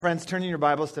Friends, turn in your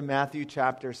Bibles to Matthew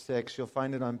chapter 6. You'll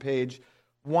find it on page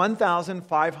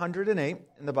 1508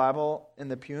 in the Bible in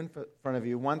the pew in front of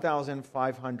you,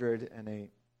 1508.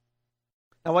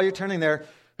 Now, while you're turning there,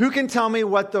 who can tell me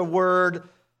what the word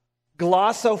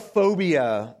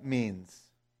glossophobia means?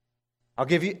 I'll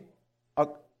give you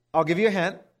a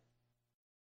hint.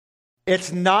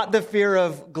 It's not the fear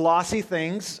of glossy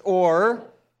things or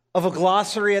of a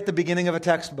glossary at the beginning of a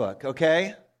textbook,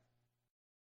 okay?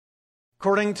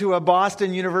 According to a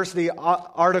Boston University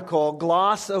article,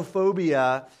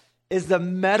 glossophobia is the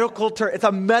medical term. It's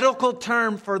a medical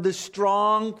term for the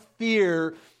strong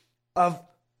fear of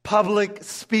public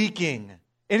speaking.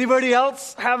 Anybody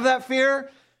else have that fear?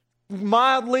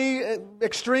 Mildly,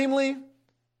 extremely?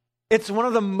 It's one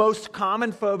of the most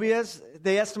common phobias.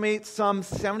 They estimate some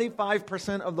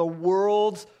 75% of the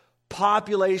world's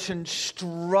population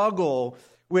struggle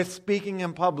with speaking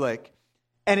in public.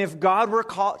 And if God were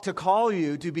to call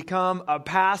you to become a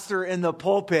pastor in the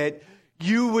pulpit,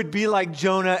 you would be like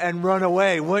Jonah and run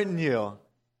away, wouldn't you?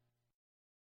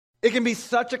 It can be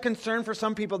such a concern for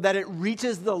some people that it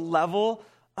reaches the level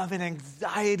of an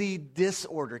anxiety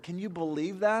disorder. Can you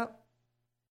believe that?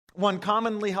 One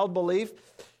commonly held belief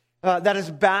that is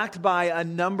backed by a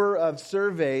number of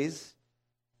surveys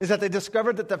is that they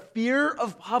discovered that the fear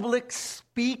of public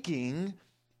speaking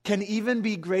can even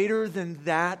be greater than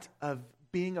that of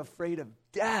being afraid of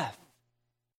death.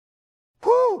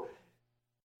 Whew!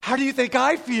 How do you think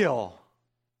I feel?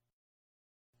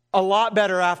 A lot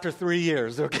better after 3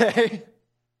 years, okay?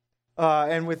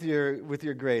 And with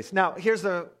your grace. Now, here's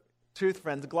the truth,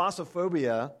 friends.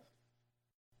 Glossophobia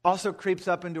also creeps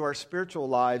up into our spiritual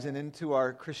lives and into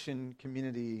our Christian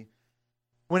community.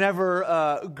 Whenever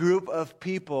a group of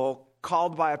people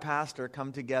called by a pastor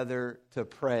come together to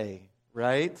pray,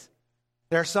 right?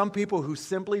 There are some people who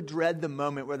simply dread the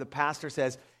moment where the pastor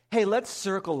says, hey, let's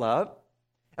circle up.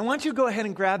 And why don't you go ahead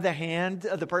and grab the hand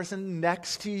of the person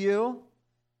next to you?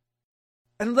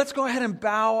 And let's go ahead and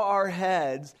bow our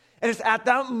heads. And it's at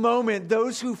that moment,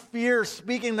 those who fear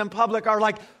speaking in public are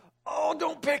like, oh,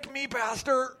 don't pick me,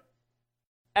 pastor.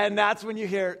 And that's when you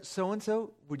hear,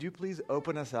 so-and-so, would you please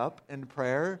open us up in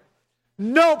prayer?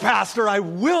 No, pastor, I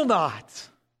will not.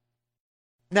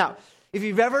 Now, if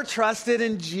you've ever trusted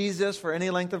in Jesus for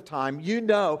any length of time, you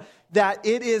know that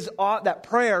that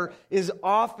prayer is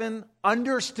often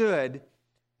understood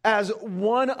as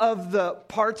one of the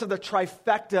parts of the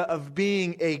trifecta of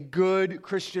being a good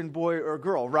Christian boy or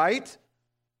girl, right?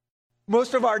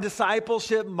 Most of our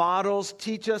discipleship models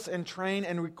teach us and train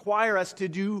and require us to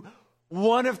do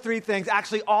one of three things,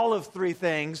 actually all of three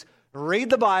things: read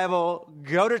the Bible,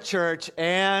 go to church,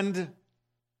 and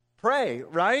pray,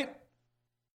 right?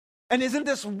 And isn't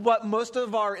this what most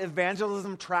of our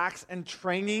evangelism tracks and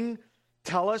training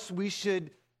tell us we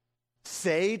should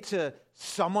say to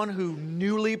someone who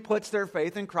newly puts their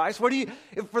faith in Christ?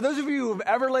 For those of you who have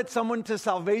ever led someone to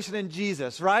salvation in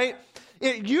Jesus, right?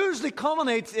 It usually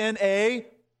culminates in a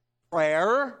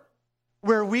prayer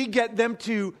where we get them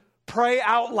to pray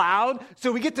out loud.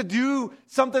 So we get to do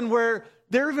something where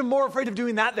they're even more afraid of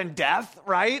doing that than death,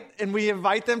 right? And we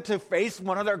invite them to face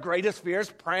one of their greatest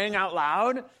fears, praying out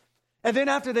loud. And then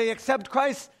after they accept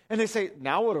Christ and they say,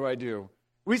 now what do I do?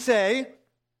 We say,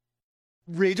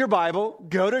 read your Bible,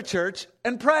 go to church,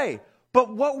 and pray.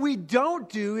 But what we don't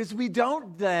do is we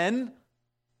don't then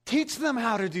teach them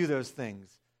how to do those things.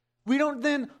 We don't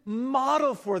then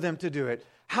model for them to do it.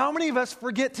 How many of us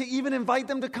forget to even invite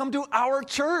them to come to our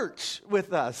church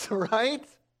with us, right?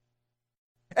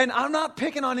 And I'm not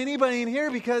picking on anybody in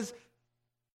here because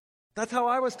that's how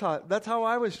I was taught. That's how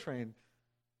I was trained.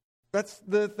 That's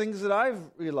the things that I've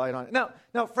relied on.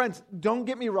 Now, friends, don't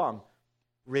get me wrong.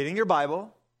 Reading your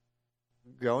Bible,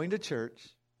 going to church,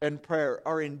 and prayer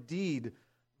are indeed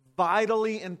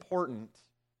vitally important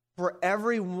for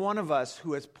every one of us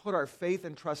who has put our faith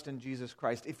and trust in Jesus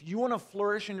Christ. If you want to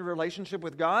flourish in your relationship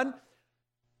with God,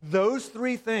 those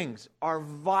three things are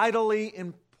vitally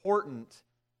important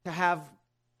to have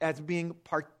as being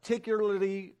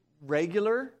particularly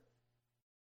regular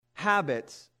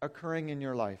habits occurring in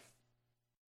your life.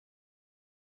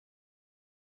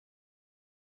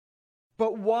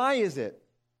 But why is it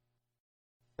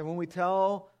that when we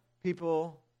tell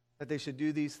people that they should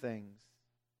do these things,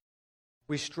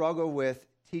 we struggle with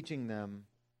teaching them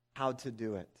how to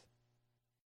do it?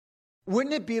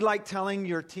 Wouldn't it be like telling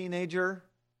your teenager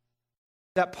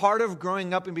that part of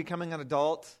growing up and becoming an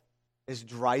adult is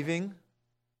driving?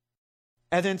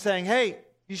 And then saying, hey,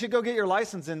 you should go get your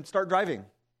license and start driving.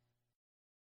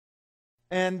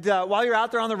 And while you're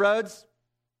out there on the roads,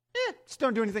 just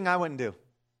don't do anything I wouldn't do.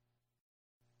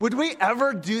 Would we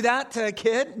ever do that to a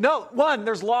kid? No. One,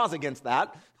 there's laws against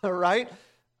that, all right?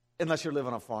 Unless you live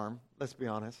on a farm, let's be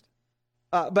honest.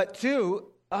 But two,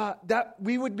 that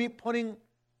we would be putting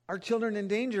our children in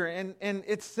danger. And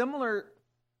it's similar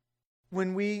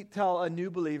when we tell a new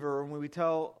believer or when we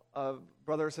tell a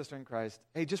brother or sister in Christ,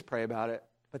 hey, just pray about it.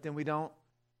 But then we don't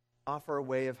offer a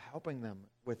way of helping them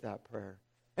with that prayer.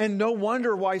 And no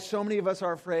wonder why so many of us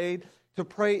are afraid to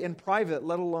pray in private,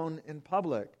 let alone in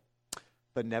public.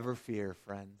 But never fear,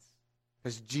 friends,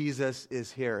 because Jesus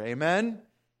is here. Amen?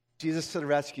 Jesus to the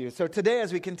rescue. So today,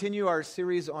 as we continue our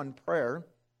series on prayer,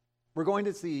 we're going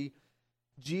to see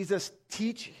Jesus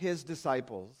teach his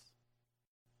disciples,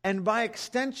 and by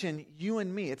extension, you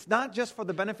and me. It's not just for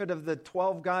the benefit of the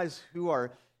 12 guys who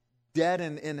are dead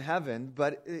and in heaven,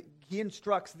 but he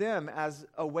instructs them as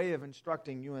a way of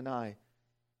instructing you and I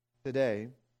today.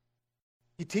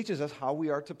 He teaches us how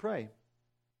we are to pray.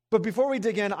 But before we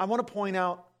dig in, I want to point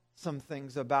out some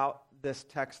things about this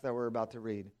text that we're about to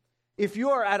read. If you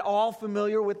are at all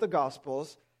familiar with the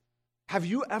Gospels, have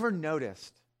you ever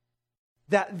noticed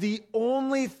that the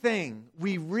only thing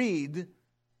we read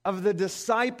of the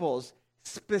disciples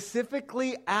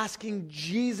specifically asking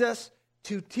Jesus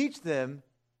to teach them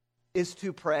is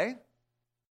to pray?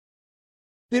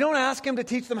 They don't ask him to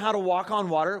teach them how to walk on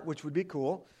water, which would be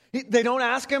cool. They don't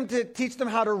ask him to teach them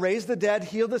how to raise the dead,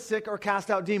 heal the sick, or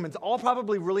cast out demons. All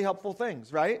probably really helpful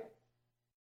things, right?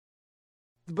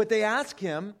 But they ask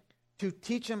him to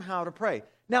teach them how to pray.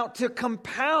 Now, to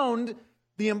compound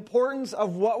the importance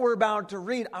of what we're about to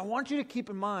read, I want you to keep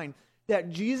in mind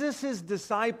that Jesus'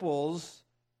 disciples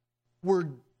were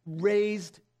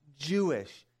raised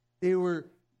Jewish. They were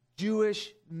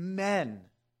Jewish men.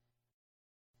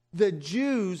 The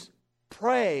Jews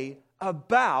pray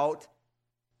about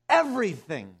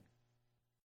everything.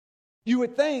 You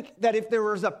would think that if there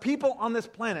was a people on this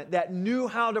planet that knew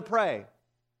how to pray,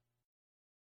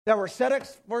 that were set up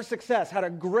for success, had a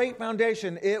great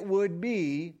foundation, it would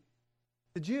be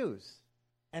the Jews.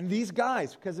 And these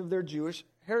guys, because of their Jewish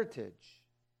heritage.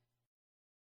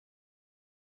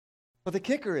 But the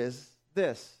kicker is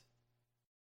this.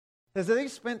 As they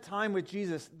spent time with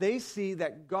Jesus, they see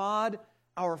that God,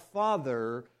 our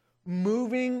Father,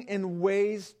 moving in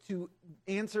ways to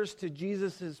answers to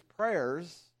Jesus'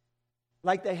 prayers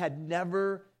like they had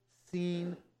never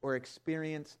seen or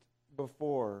experienced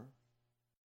before.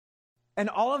 And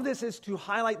all of this is to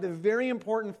highlight the very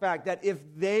important fact that if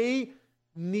they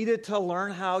needed to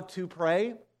learn how to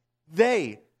pray,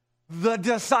 they, the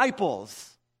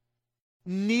disciples,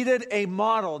 needed a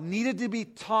model, needed to be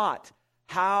taught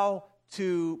how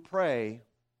to pray.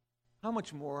 How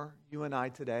much more you and I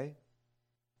today,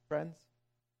 friends?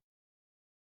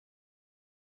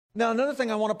 Now, another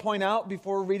thing I want to point out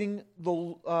before reading the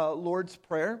Lord's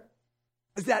Prayer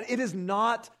is that it is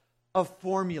not a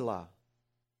formula.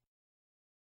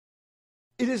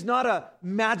 It is not a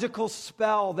magical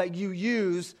spell that you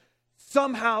use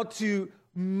somehow to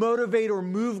motivate or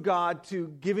move God to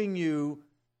giving you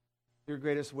your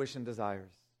greatest wish and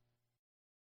desires.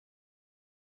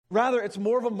 Rather, it's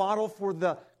more of a model for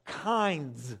the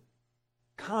kinds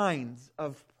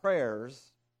of prayers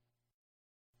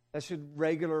that should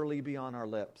regularly be on our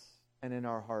lips and in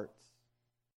our hearts.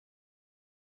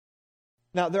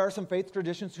 Now, there are some faith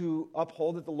traditions who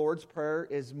uphold that the Lord's Prayer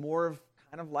is more of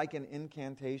kind of like an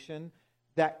incantation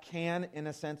that can, in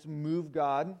a sense, move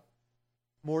God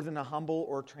more than a humble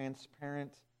or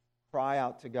transparent cry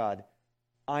out to God.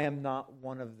 I am not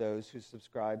one of those who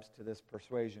subscribes to this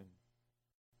persuasion.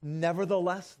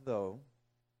 Nevertheless, though,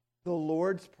 the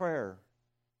Lord's Prayer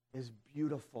is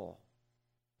beautiful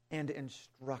and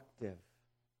instructive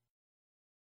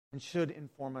and should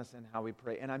inform us in how we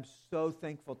pray. And I'm so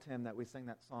thankful, Tim, that we sang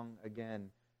that song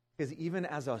again, because even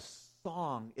as a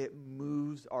song, it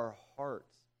moves our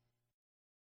hearts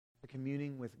to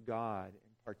communing with God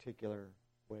in particular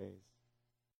ways.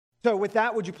 So with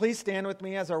that, would you please stand with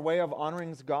me as our way of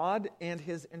honoring God and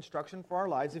his instruction for our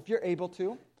lives, if you're able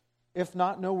to. If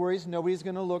not, no worries. Nobody's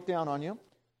going to look down on you.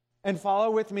 And follow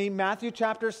with me Matthew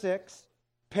chapter 6,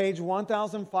 page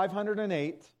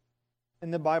 1508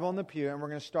 in the Bible in the pew, and we're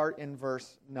going to start in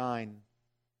verse 9.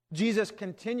 Jesus,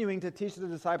 continuing to teach the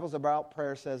disciples about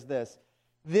prayer, says this: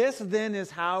 "This then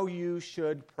is how you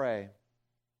should pray.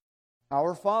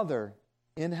 Our Father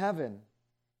in heaven,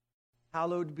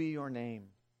 hallowed be your name.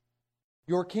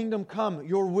 Your kingdom come,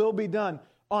 your will be done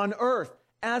on earth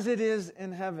as it is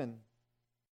in heaven.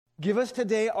 Give us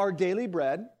today our daily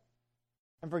bread,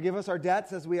 and forgive us our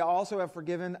debts as we also have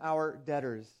forgiven our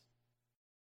debtors.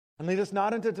 And lead us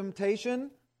not into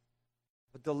temptation,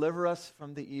 but deliver us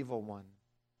from the evil one."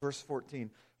 Verse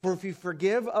 14. For if you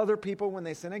forgive other people when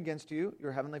they sin against you,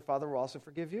 your heavenly Father will also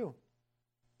forgive you.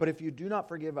 But if you do not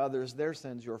forgive others their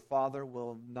sins, your Father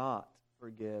will not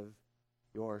forgive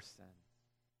your sins.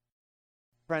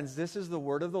 Friends, this is the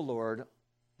word of the Lord,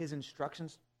 his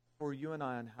instructions for you and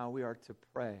I on how we are to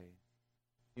pray.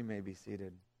 You may be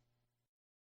seated.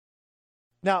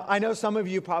 Now, I know some of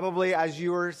you probably, as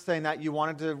you were saying that, you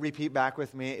wanted to repeat back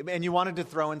with me, and you wanted to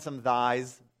throw in some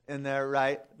thys in there,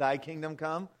 right? Thy kingdom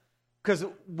come. Because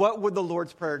what would the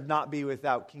Lord's Prayer not be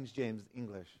without King James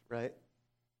English, right?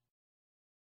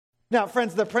 Now,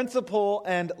 friends, the principle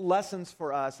and lessons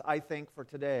for us, I think, for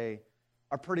today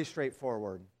are pretty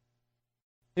straightforward.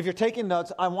 If you're taking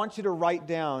notes, I want you to write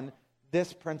down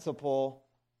this principle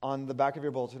on the back of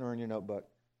your bulletin or in your notebook.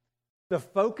 The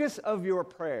focus of your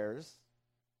prayers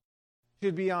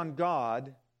should be on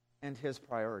God and his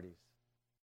priorities.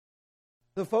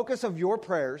 The focus of your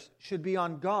prayers should be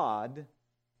on God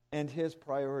and his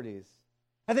priorities.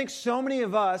 I think so many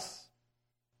of us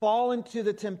fall into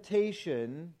the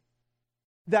temptation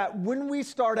that when we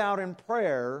start out in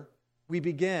prayer, we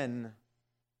begin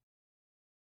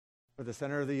with the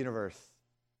center of the universe,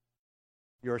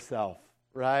 yourself,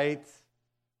 right?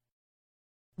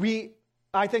 We,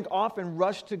 I think, often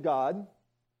rush to God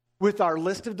with our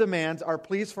list of demands, our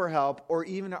pleas for help, or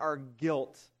even our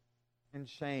guilt and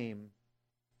shame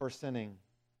for sinning.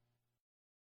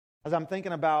 As I'm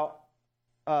thinking about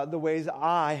the ways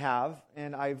I have,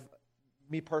 and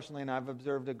me personally, and I've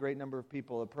observed a great number of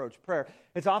people approach prayer,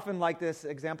 it's often like this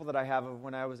example that I have of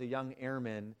when I was a young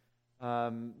airman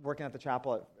working at the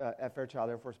chapel at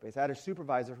Fairchild Air Force Base. I had a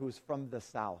supervisor who was from the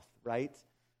South, right?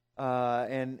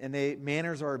 And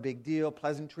manners are a big deal,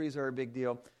 pleasantries are a big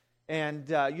deal. And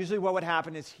usually what would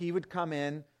happen is he would come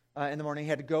in the morning, he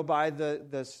had to go by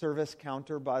the service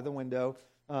counter by the window,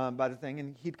 by the thing,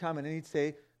 and he'd come in and he'd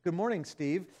say, "Good morning,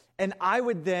 Steve." And I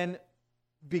would then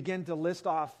begin to list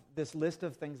off this list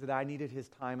of things that I needed his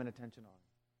time and attention on.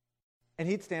 And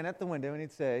he'd stand at the window and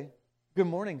he'd say, "Good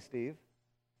morning, Steve."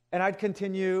 And I'd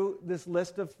continue this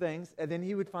list of things, and then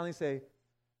he would finally say,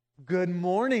 "Good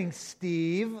morning,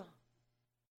 Steve."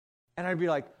 And I'd be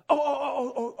like,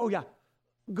 oh, yeah.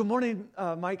 "Good morning,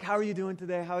 Mike. How are you doing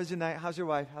today? How was your night? How's your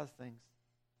wife? How's things?"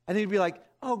 And he'd be like,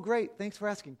 "Oh, great. Thanks for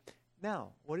asking.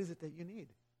 Now, what is it that you need?"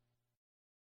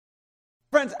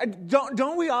 Friends,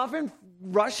 don't we often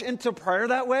rush into prayer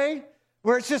that way?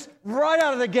 Where it's just right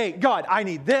out of the gate. God, I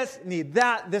need this, need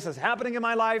that. This is happening in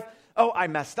my life. Oh, I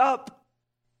messed up.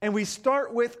 And we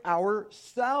start with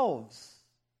ourselves.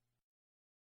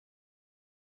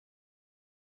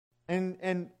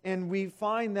 And we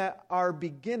find that our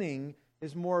beginning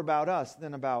is more about us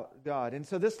than about God. And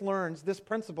so this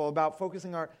principle about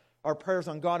focusing our prayers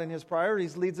on God and his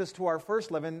priorities leads us to our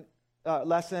first lesson.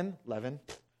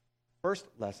 First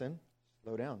lesson.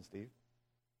 Slow down, Steve.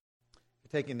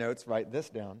 If you're taking notes, write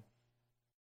this down.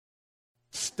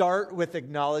 Start with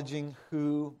acknowledging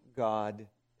who God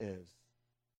is.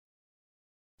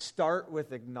 Start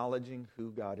with acknowledging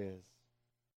who God is.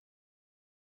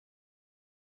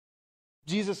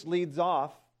 Jesus leads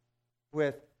off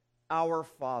with our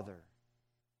Father.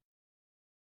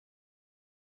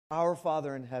 Our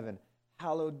Father in heaven,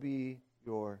 hallowed be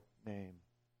your name.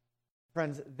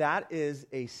 Friends, that is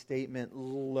a statement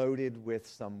loaded with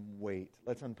some weight.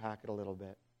 Let's unpack it a little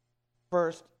bit.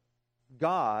 First,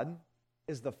 God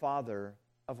is the father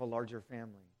of a larger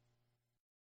family.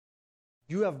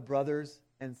 You have brothers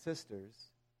and sisters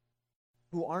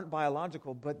who aren't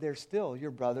biological, but they're still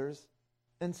your brothers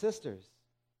and sisters.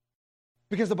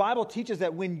 Because the Bible teaches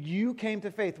that when you came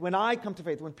to faith, when I come to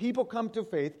faith, when people come to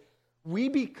faith, we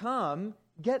become,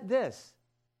 get this,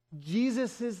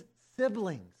 Jesus'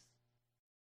 siblings.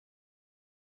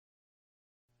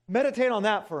 Meditate on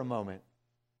that for a moment.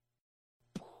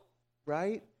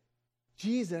 Right?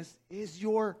 Jesus is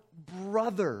your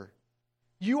brother.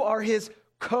 You are his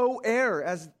co-heir,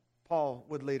 as Paul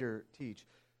would later teach.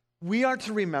 We are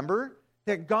to remember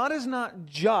that God is not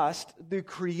just the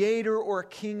creator or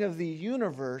king of the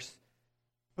universe,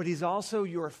 but he's also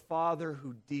your Father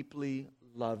who deeply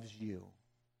loves you.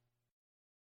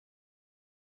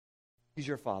 He's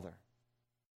your Father.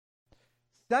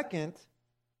 Second,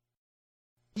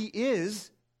 he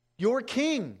is your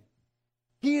king.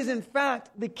 He is, in fact,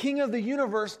 the king of the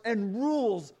universe and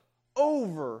rules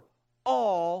over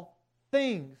all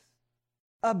things.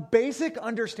 A basic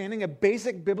understanding, a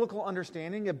basic biblical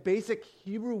understanding, a basic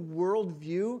Hebrew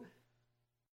worldview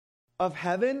of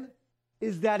heaven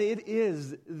is that it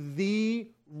is the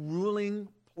ruling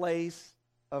place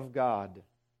of God.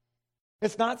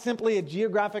 It's not simply a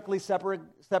geographically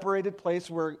separated place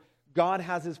where God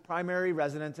has his primary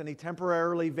residence and he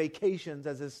temporarily vacations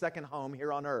as his second home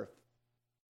here on earth.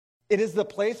 It is the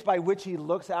place by which he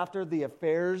looks after the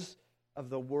affairs of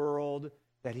the world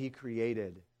that he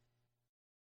created.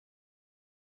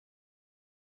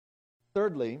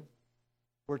 Thirdly,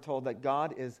 we're told that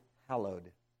God is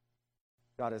hallowed.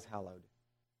 God is hallowed.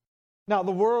 Now,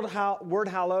 the word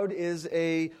hallowed is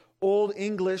an Old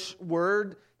English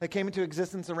word that came into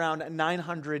existence around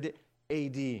 900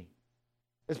 AD.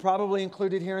 It's probably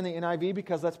included here in the NIV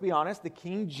because, let's be honest, the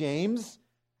King James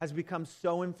has become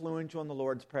so influential in the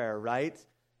Lord's Prayer, right?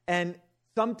 And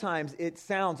sometimes it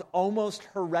sounds almost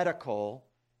heretical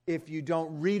if you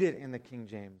don't read it in the King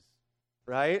James,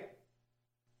 right?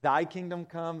 Thy kingdom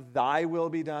come, thy will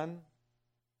be done.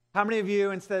 How many of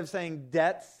you, instead of saying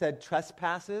debts, said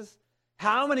trespasses?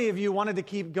 How many of you wanted to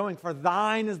keep going? For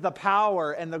thine is the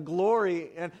power and the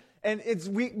glory. And it's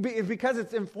because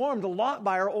it's informed a lot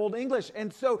by our Old English.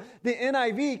 And so the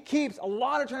NIV keeps, a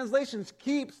lot of translations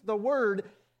keeps the word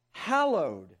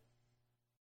hallowed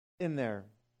in there.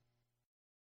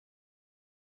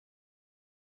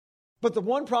 But the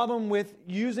one problem with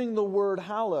using the word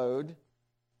hallowed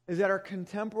is that our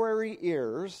contemporary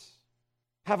ears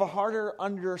have a harder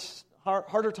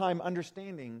time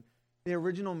understanding the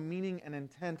original meaning and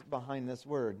intent behind this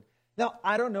word. Now,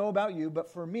 I don't know about you,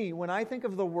 but for me, when I think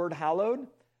of the word hallowed,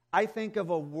 I think of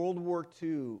a World War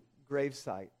II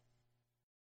gravesite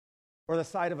or the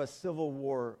site of a Civil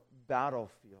War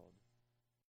battlefield.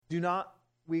 Do not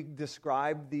we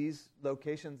describe these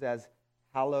locations as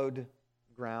hallowed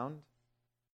ground?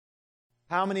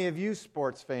 How many of you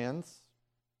sports fans,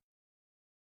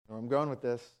 where I'm going with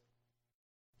this,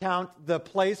 count the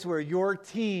place where your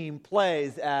team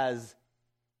plays as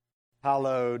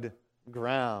hallowed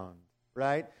ground,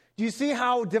 right? Do you see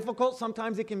how difficult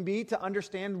sometimes it can be to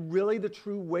understand really the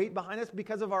true weight behind this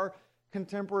because of our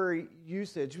contemporary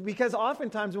usage? Because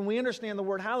oftentimes when we understand the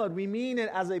word hallowed, we mean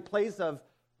it as a place of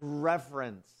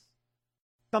reverence,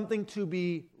 something to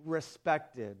be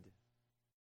respected.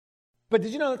 But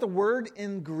did you know that the word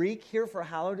in Greek here for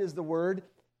hallowed is the word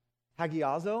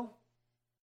hagiazo?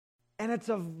 And it's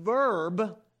a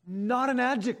verb, not an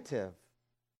adjective.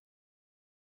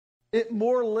 It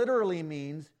more literally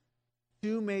means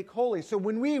to make holy. So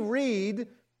when we read,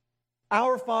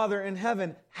 Our Father in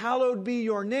heaven, hallowed be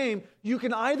your name, you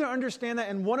can either understand that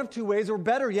in one of two ways, or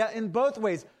better yet, in both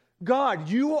ways. God,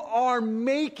 you are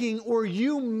making, or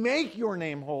you make your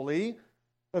name holy.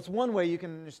 That's one way you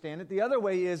can understand it. The other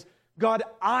way is, God,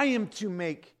 I am to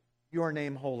make your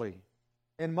name holy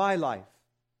in my life.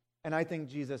 And I think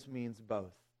Jesus means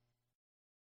both.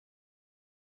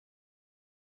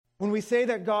 When we say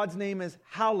that God's name is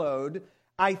hallowed,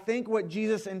 I think what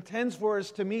Jesus intends for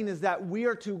us to mean is that we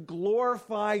are to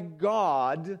glorify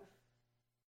God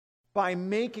by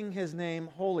making his name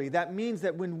holy. That means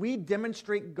that when we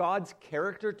demonstrate God's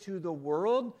character to the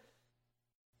world,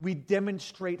 we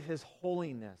demonstrate his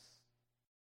holiness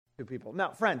to people. Now,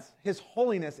 friends, his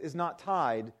holiness is not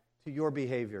tied to your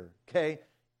behavior, okay?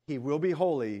 He will be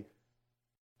holy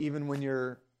even when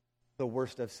you're the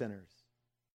worst of sinners.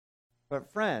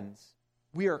 But friends,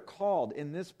 we are called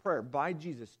in this prayer by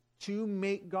Jesus to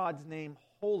make God's name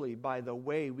holy by the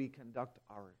way we conduct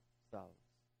ourselves.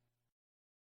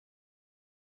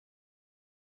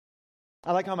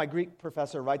 I like how my Greek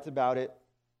professor writes about it,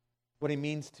 what he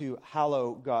means to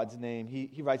hallow God's name.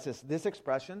 He writes this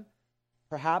expression,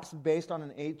 perhaps based on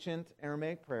an ancient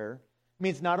Aramaic prayer,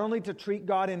 means not only to treat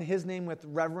God in his name with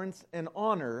reverence and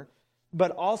honor,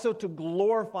 but also to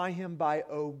glorify him by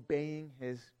obeying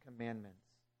his commandments.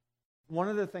 One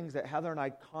of the things that Heather and I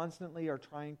constantly are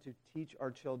trying to teach our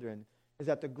children is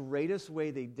that the greatest way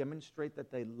they demonstrate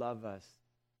that they love us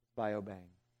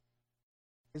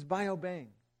is by obeying.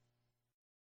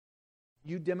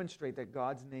 You demonstrate that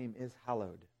God's name is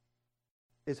hallowed,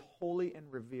 is holy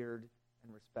and revered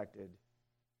and respected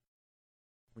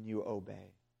when you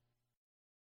obey.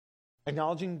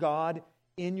 Acknowledging God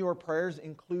in your prayers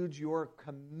includes your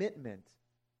commitment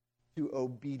to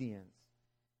obedience.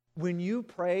 When you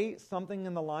pray something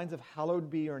in the lines of hallowed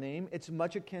be your name, it's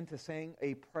much akin to saying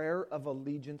a prayer of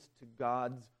allegiance to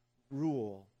God's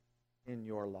rule in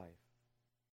your life.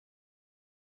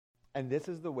 And this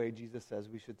is the way Jesus says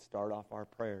we should start off our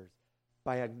prayers,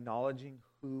 by acknowledging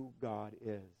who God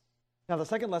is. Now, the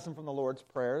second lesson from the Lord's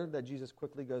Prayer that Jesus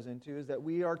quickly goes into is that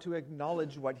we are to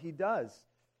acknowledge what he does.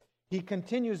 He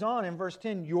continues on in verse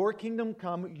 10, your kingdom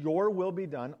come, your will be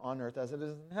done on earth as it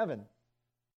is in heaven.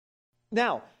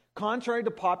 Now, contrary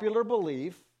to popular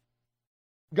belief,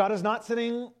 God is not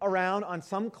sitting around on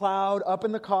some cloud up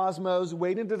in the cosmos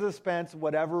waiting to dispense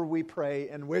whatever we pray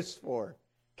and wish for.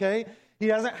 Okay? He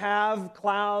doesn't have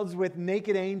clouds with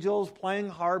naked angels playing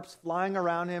harps, flying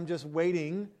around him, just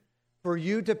waiting for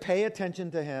you to pay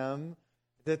attention to him,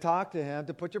 to talk to him,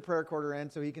 to put your prayer recorder in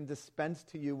so he can dispense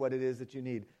to you what it is that you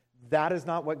need. That is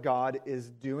not what God is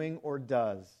doing or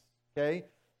does. Okay?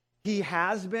 He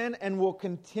has been and will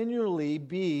continually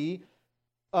be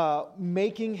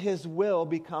making his will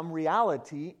become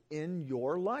reality in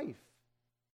your life.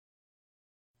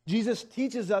 Jesus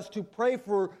teaches us to pray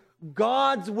for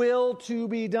God's will to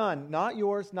be done. Not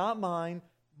yours, not mine,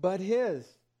 but his.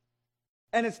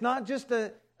 And it's not just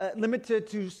limited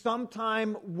to some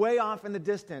time way off in the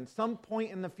distance, some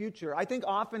point in the future. I think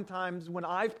oftentimes when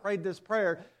I've prayed this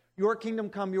prayer, your kingdom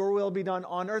come, your will be done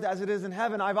on earth as it is in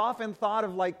heaven, I've often thought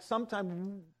of like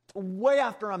sometime way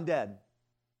after I'm dead.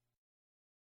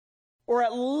 Or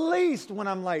at least when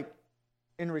I'm like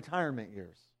in retirement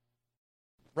years.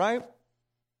 Right?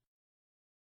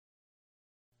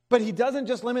 But he doesn't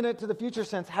just limit it to the future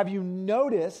sense. Have you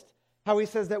noticed how he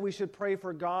says that we should pray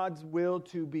for God's will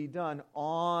to be done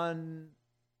on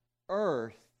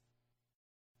earth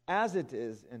as it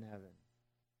is in heaven?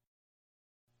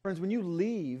 Friends, when you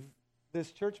leave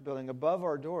this church building above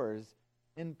our doors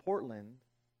in Portland,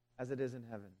 as it is in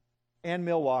heaven, and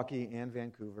Milwaukee and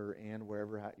Vancouver and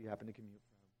wherever you happen to commute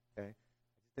from, okay? I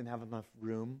just didn't have enough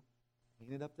room to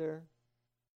paint it up there.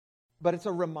 But it's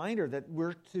a reminder that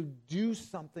we're to do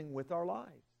something with our lives.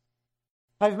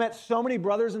 I've met so many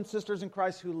brothers and sisters in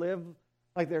Christ who live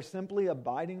like they're simply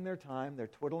abiding their time, they're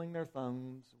twiddling their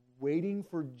thumbs, waiting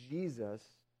for Jesus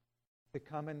to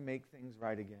come and make things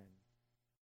right again.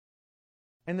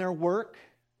 And their work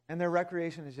and their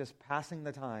recreation is just passing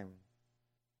the time.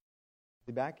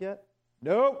 You back yet?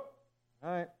 Nope. All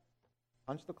right.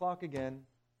 Punch the clock again.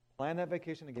 Plan that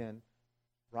vacation again.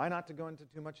 Try not to go into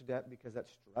too much debt because that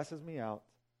stresses me out.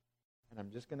 And I'm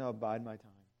just going to abide my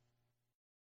time.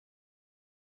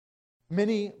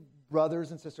 Many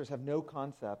brothers and sisters have no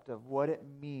concept of what it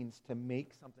means to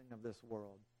make something of this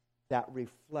world that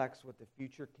reflects what the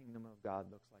future kingdom of God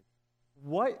looks like.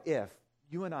 What if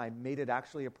you and I made it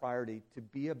actually a priority to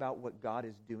be about what God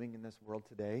is doing in this world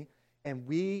today, and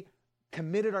we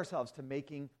committed ourselves to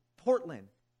making Portland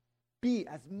be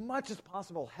as much as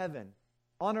possible heaven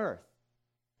on earth?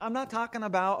 I'm not talking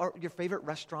about your favorite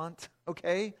restaurant,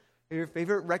 okay, or your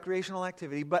favorite recreational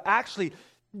activity, but actually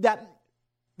that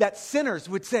sinners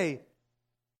would say,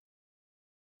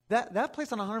 that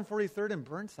place on 143rd and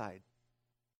Burnside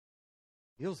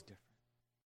feels different,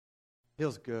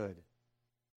 feels good.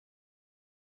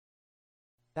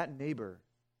 That neighbor,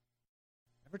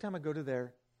 every time I go to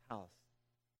their house,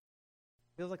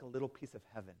 feels like a little piece of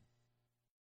heaven.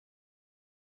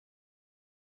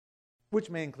 Which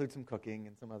may include some cooking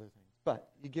and some other things.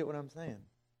 But you get what I'm saying.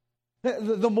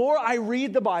 The more I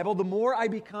read the Bible, the more I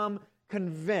become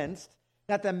convinced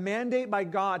that the mandate by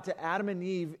God to Adam and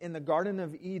Eve in the Garden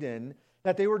of Eden,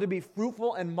 that they were to be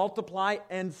fruitful and multiply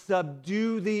and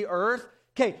subdue the earth.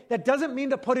 Okay, that doesn't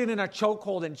mean to put it in a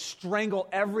chokehold and strangle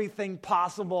everything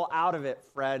possible out of it,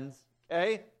 friends.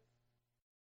 Okay?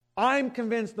 I'm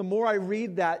convinced the more I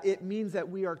read that, it means that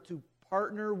we are to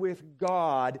partner with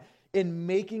God in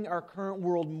making our current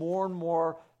world more and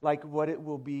more like what it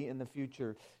will be in the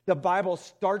future. The Bible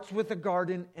starts with a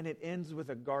garden and it ends with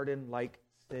a garden-like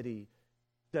city.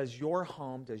 Does your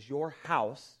home, does your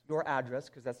house, your address,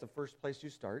 because that's the first place you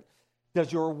start,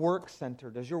 does your work center,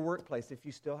 does your workplace, if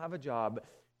you still have a job,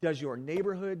 does your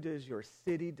neighborhood, does your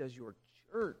city, does your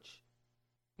church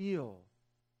feel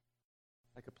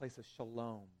like a place of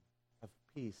shalom, of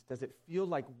peace? Does it feel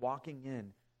like walking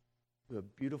in to a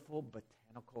beautiful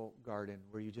botanical garden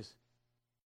where you just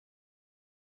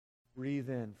breathe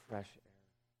in fresh air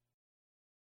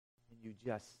and you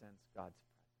just sense God's presence?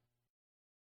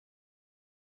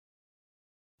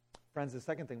 Friends, the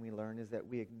second thing we learn is that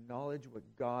we acknowledge what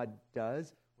God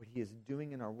does, what he is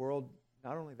doing in our world.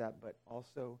 Not only that, but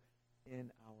also in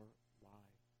our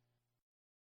lives.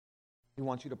 He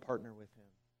wants you to partner with him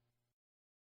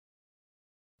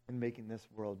in making this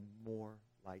world more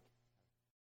like him.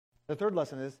 The third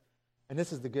lesson is, and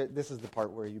this is the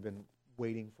part where you've been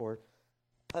waiting for.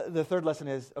 The third lesson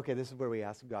is, okay, this is where we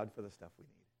ask God for the stuff we need.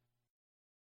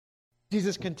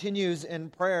 Jesus continues in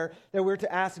prayer that we're to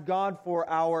ask God for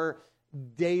our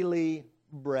daily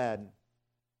bread.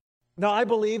 Now, I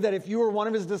believe that if you were one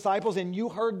of his disciples and you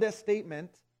heard this statement,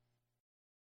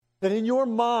 that in your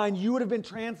mind you would have been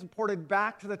transported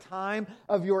back to the time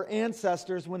of your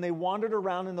ancestors when they wandered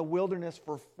around in the wilderness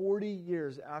for 40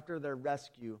 years after their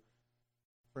rescue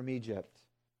from Egypt.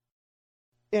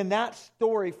 In that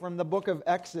story from the book of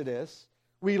Exodus,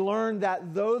 we learn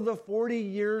that though the 40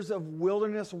 years of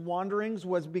wilderness wanderings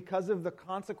was because of the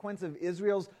consequence of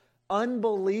Israel's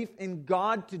unbelief in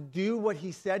God to do what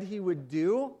he said he would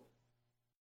do,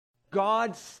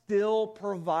 God still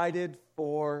provided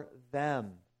for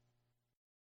them.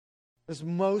 This is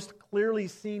most clearly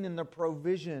seen in the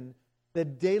provision, the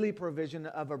daily provision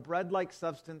of a bread-like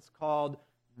substance called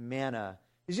manna.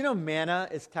 Did you know manna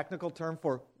is a technical term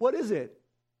for what is it?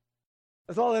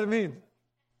 That's all that it means,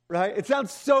 right? It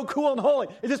sounds so cool and holy.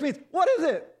 It just means, what is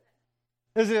it?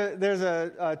 There's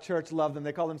a church, love them.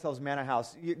 They call themselves Manna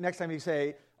House. Next time you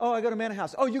say, oh, I go to Manna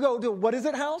House. Oh, you go to what is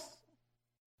it house?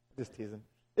 Just teasing.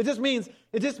 It just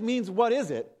means what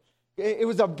is it? It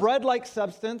was a bread-like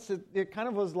substance. It kind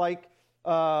of was like,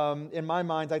 in my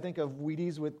mind, I think of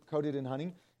Wheaties coated in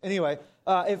honey. Anyway,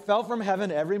 it fell from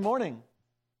heaven every morning.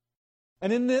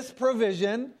 And in this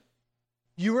provision,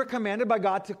 you were commanded by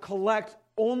God to collect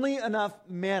only enough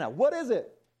manna. What is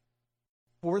it?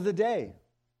 For the day.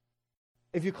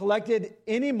 If you collected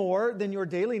any more than your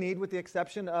daily need, with the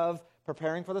exception of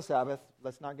preparing for the Sabbath,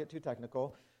 let's not get too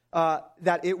technical,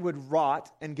 that it would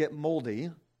rot and get moldy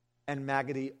and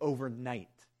maggoty overnight.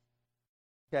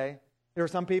 Okay? There were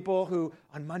some people who,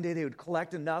 on Monday, they would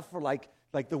collect enough for like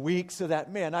the week so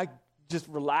that, man, I just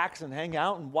relax and hang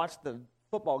out and watch the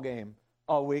football game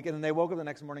all week. And then they woke up the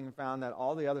next morning and found that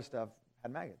all the other stuff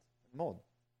had maggots and mold.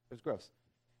 It was gross.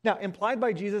 Now, implied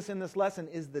by Jesus in this lesson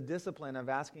is the discipline of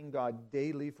asking God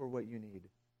daily for what you need.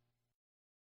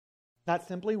 Not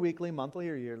simply weekly, monthly,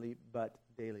 or yearly, but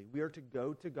daily. We are to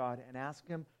go to God and ask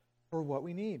him for what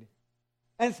we need.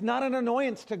 And it's not an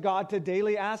annoyance to God to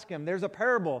daily ask him. There's a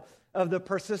parable of the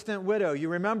persistent widow. You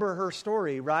remember her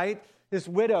story, right? This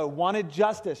widow wanted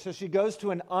justice, so she goes to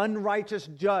an unrighteous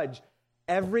judge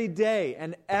every day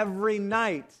and every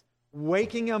night,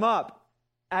 waking him up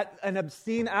at an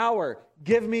obscene hour.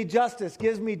 Give me justice,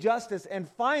 gives me justice. And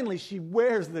finally, she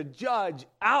wears the judge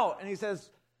out. And he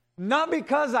says, not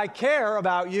because I care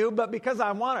about you, but because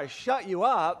I want to shut you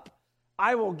up,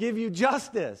 I will give you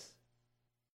justice.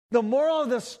 The moral of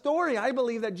the story, I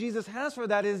believe, that Jesus has for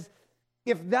that is,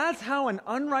 if that's how an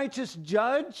unrighteous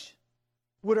judge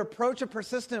would approach a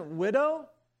persistent widow,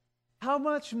 how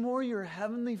much more your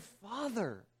heavenly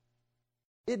Father?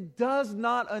 It does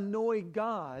not annoy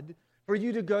God for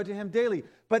you to go to him daily.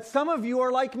 But some of you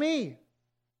are like me,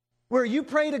 where you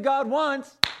pray to God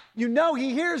once, you know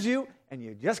he hears you, and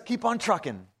you just keep on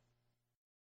trucking.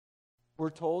 We're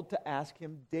told to ask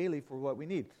him daily for what we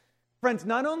need. Friends,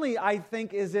 not only I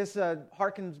think is this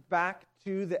harkens back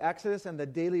to the Exodus and the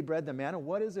daily bread, the manna,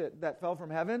 what is it that fell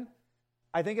from heaven?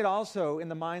 I think it also, in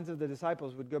the minds of the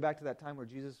disciples, would go back to that time where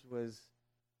Jesus was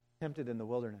tempted in the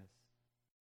wilderness,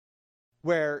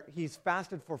 where he's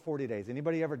fasted for 40 days.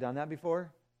 Anybody ever done that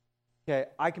before? Okay,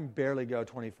 I can barely go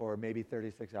 24, maybe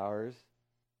 36 hours,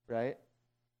 right?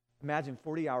 Imagine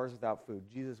 40 hours without food.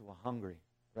 Jesus was hungry,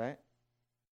 right? And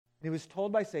he was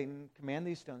told by Satan, command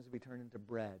these stones to be turned into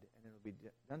bread, and it will be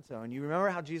done so. And you remember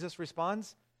how Jesus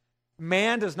responds?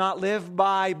 Man does not live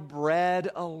by bread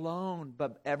alone,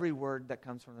 but every word that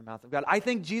comes from the mouth of God. I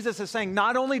think Jesus is saying,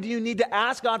 not only do you need to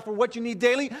ask God for what you need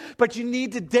daily, but you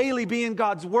need to daily be in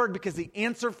God's word, because the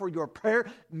answer for your prayer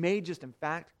may just, in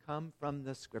fact, come from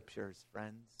the scriptures,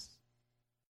 friends.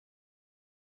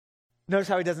 Notice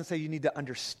how he doesn't say you need to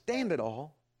understand it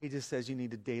all. He just says you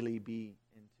need to daily be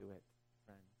into it,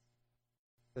 friends.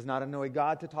 It does not annoy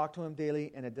God to talk to him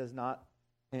daily, and it does not.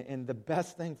 And the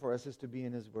best thing for us is to be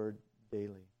in his word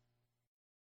daily.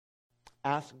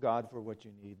 Ask God for what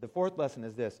you need. The fourth lesson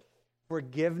is this: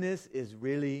 forgiveness is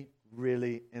really,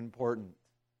 really important.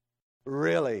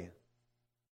 Really.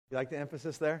 You like the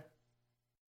emphasis there?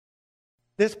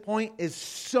 This point is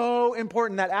so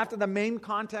important that after the main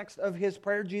context of his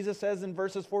prayer, Jesus says in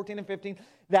verses 14 and 15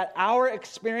 that our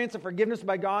experience of forgiveness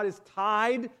by God is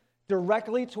tied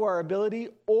directly to our ability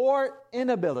or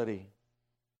inability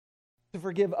to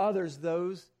forgive others,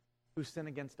 those who sin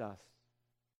against us.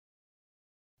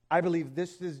 I believe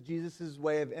this is Jesus'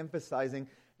 way of emphasizing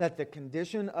that the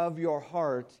condition of your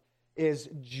heart is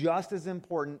just as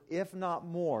important, if not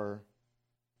more,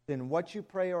 than what you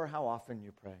pray or how often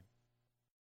you pray.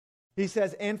 He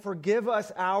says, and forgive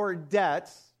us our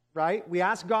debts, right? We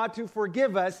ask God to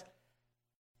forgive us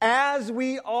as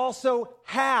we also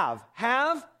have.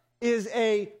 Have is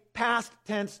a past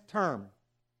tense term,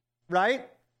 right?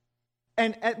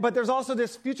 But there's also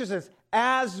this future sense.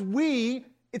 As we,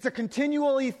 it's a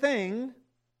continually thing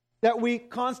that we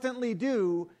constantly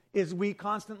do, is we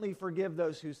constantly forgive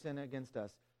those who sin against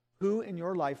us. Who in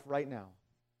your life right now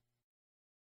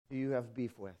do you have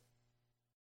beef with?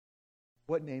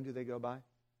 What name do they go by?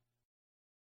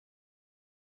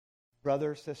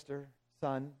 brother, sister,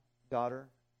 son, daughter,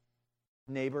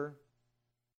 neighbor,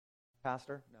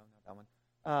 pastor, no, not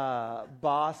that one,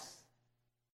 boss,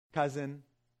 cousin,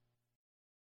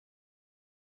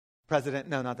 president,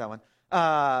 no, not that one.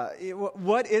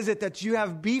 What is it that you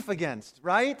have beef against,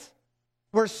 right?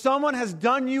 Where someone has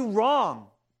done you wrong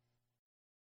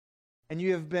and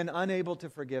you have been unable to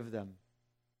forgive them.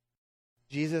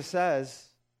 Jesus says,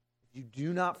 if you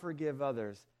do not forgive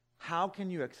others, how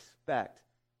can you expect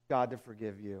God to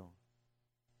forgive you?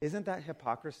 Isn't that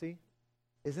hypocrisy?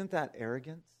 Isn't that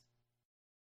arrogance?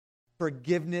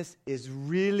 Forgiveness is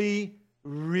really,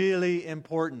 really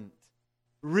important.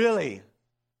 Really,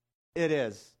 it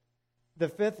is. The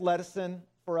fifth lesson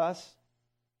for us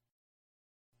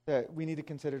that we need to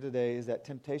consider today is that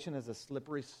temptation is a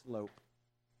slippery slope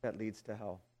that leads to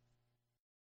hell.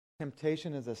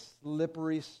 Temptation is a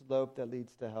slippery slope that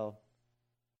leads to hell.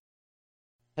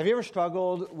 Have you ever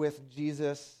struggled with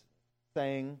Jesus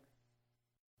saying,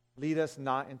 lead us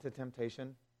not into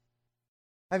temptation?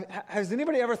 Has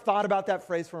anybody ever thought about that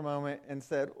phrase for a moment and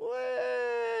said,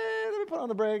 wait, let me put on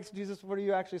the brakes. Jesus, what are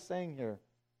you actually saying here?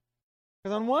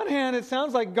 Because on one hand, it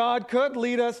sounds like God could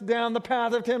lead us down the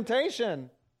path of temptation.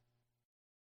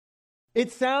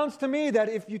 It sounds to me that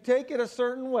if you take it a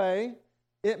certain way,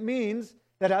 it means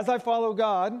that as I follow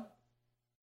God,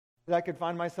 that I could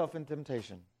find myself in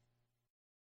temptation.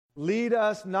 Lead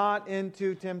us not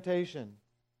into temptation.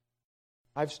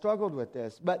 I've struggled with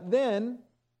this. But then,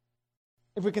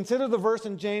 if we consider the verse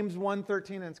in James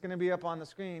 1:13, and it's going to be up on the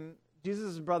screen,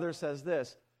 Jesus' brother says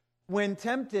this, when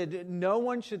tempted, no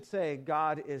one should say,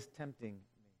 God is tempting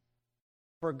me.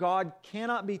 For God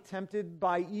cannot be tempted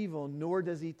by evil, nor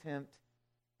does he tempt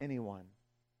anyone.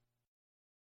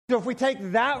 So if we take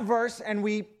that verse and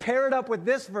we pair it up with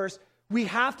this verse, we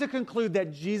have to conclude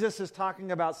that Jesus is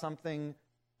talking about something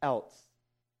else.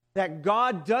 That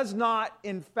God does not,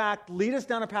 in fact, lead us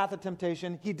down a path of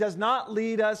temptation. He does not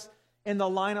lead us in the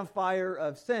line of fire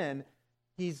of sin.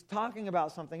 He's talking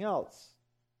about something else.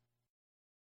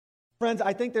 Friends,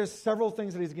 I think there's several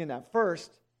things that he's getting at.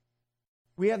 First,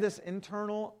 we have this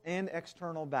internal and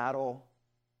external battle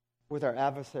with our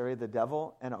adversary, the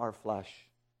devil, and our flesh.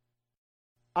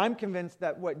 I'm convinced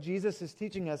that what Jesus is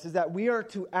teaching us is that we are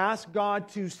to ask God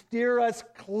to steer us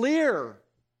clear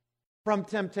from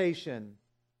temptation.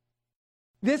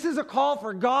 This is a call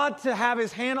for God to have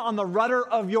his hand on the rudder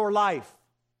of your life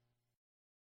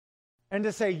and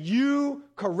to say, you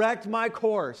correct my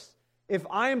course. If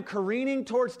I am careening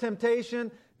towards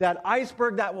temptation, that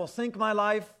iceberg that will sink my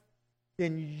life,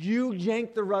 then you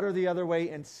yank the rudder the other way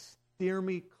and steer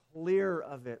me clear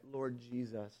of it, Lord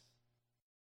Jesus.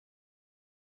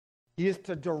 He is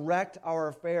to direct our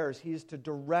affairs. He is to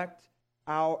direct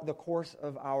the course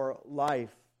of our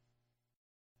life.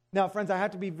 Now, friends, I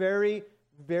have to be very,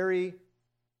 very,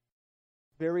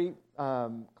 very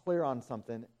clear on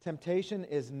something. Temptation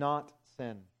is not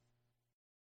sin.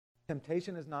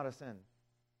 Temptation is not a sin.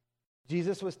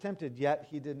 Jesus was tempted, yet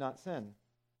he did not sin.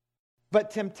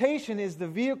 But temptation is the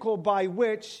vehicle by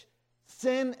which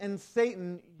sin and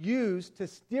Satan use to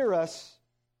steer us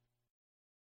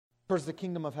towards the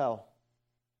kingdom of hell.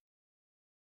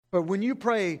 But when you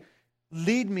pray,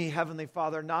 lead me, Heavenly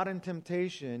Father, not in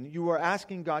temptation, you are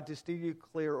asking God to steer you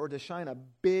clear or to shine a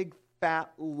big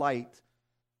fat light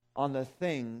on the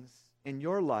things in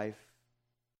your life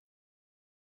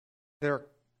that are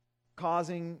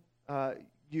causing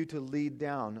you to lead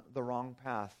down the wrong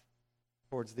path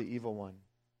towards the evil one.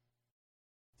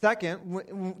 Second,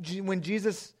 when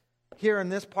Jesus here in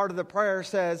this part of the prayer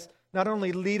says, not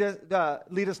only lead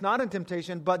us not in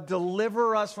temptation, but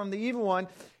deliver us from the evil one,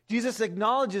 Jesus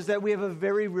acknowledges that we have a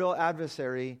very real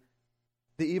adversary,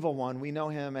 the evil one. We know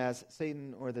him as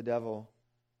Satan or the devil.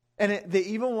 And the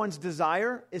evil one's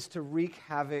desire is to wreak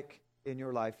havoc in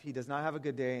your life. He does not have a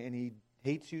good day, and he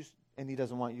hates you, and he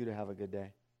doesn't want you to have a good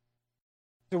day.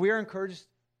 So we are encouraged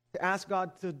to ask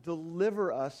God to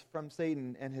deliver us from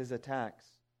Satan and his attacks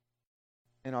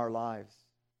in our lives.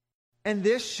 And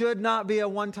this should not be a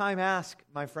one-time ask,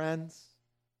 my friends.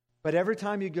 But every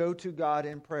time you go to God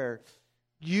in prayer,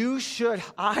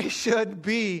 I should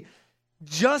be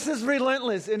just as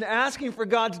relentless in asking for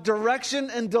God's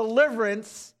direction and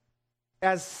deliverance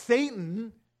as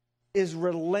Satan is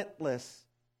relentless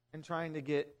in trying to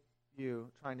get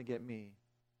me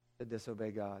to disobey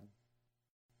God.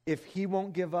 If he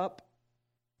won't give up,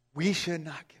 we should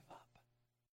not give up.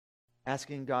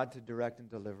 Asking God to direct and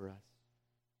deliver us.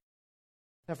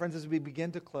 Now, friends, as we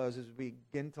begin to close, as we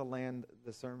begin to land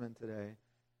the sermon today,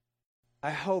 I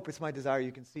hope, it's my desire,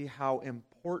 you can see how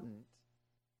important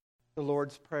the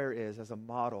Lord's Prayer is as a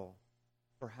model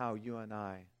for how you and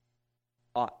I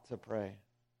ought to pray.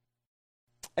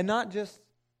 And not just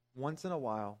once in a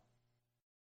while,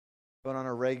 but on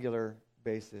a regular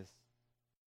basis.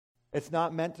 It's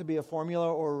not meant to be a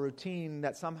formula or a routine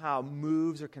that somehow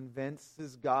moves or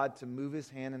convinces God to move his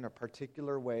hand in a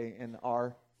particular way in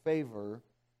our favor,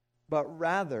 but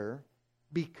rather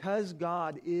because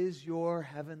God is your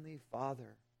heavenly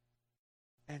Father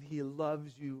and he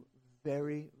loves you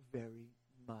very, very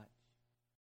much.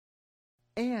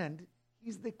 And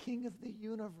he's the King of the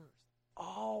universe.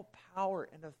 All power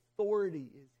and authority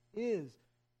is his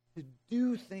to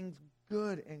do things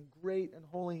good and great and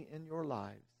holy in your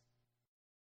lives.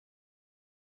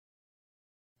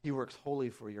 He works wholly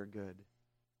for your good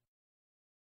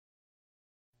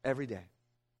every day.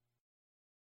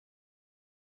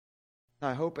 Now,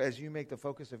 I hope as you make the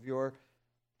focus of your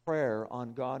prayer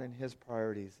on God and his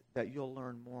priorities, that you'll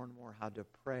learn more and more how to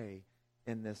pray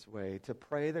in this way, to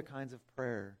pray the kinds of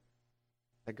prayer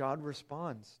that God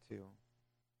responds to.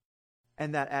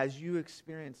 And that as you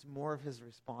experience more of his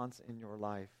response in your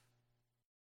life,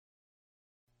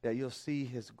 that you'll see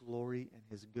his glory and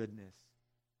his goodness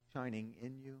shining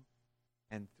in you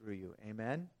and through you.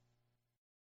 Amen?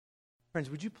 Friends,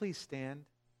 would you please stand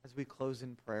as we close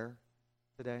in prayer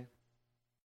today?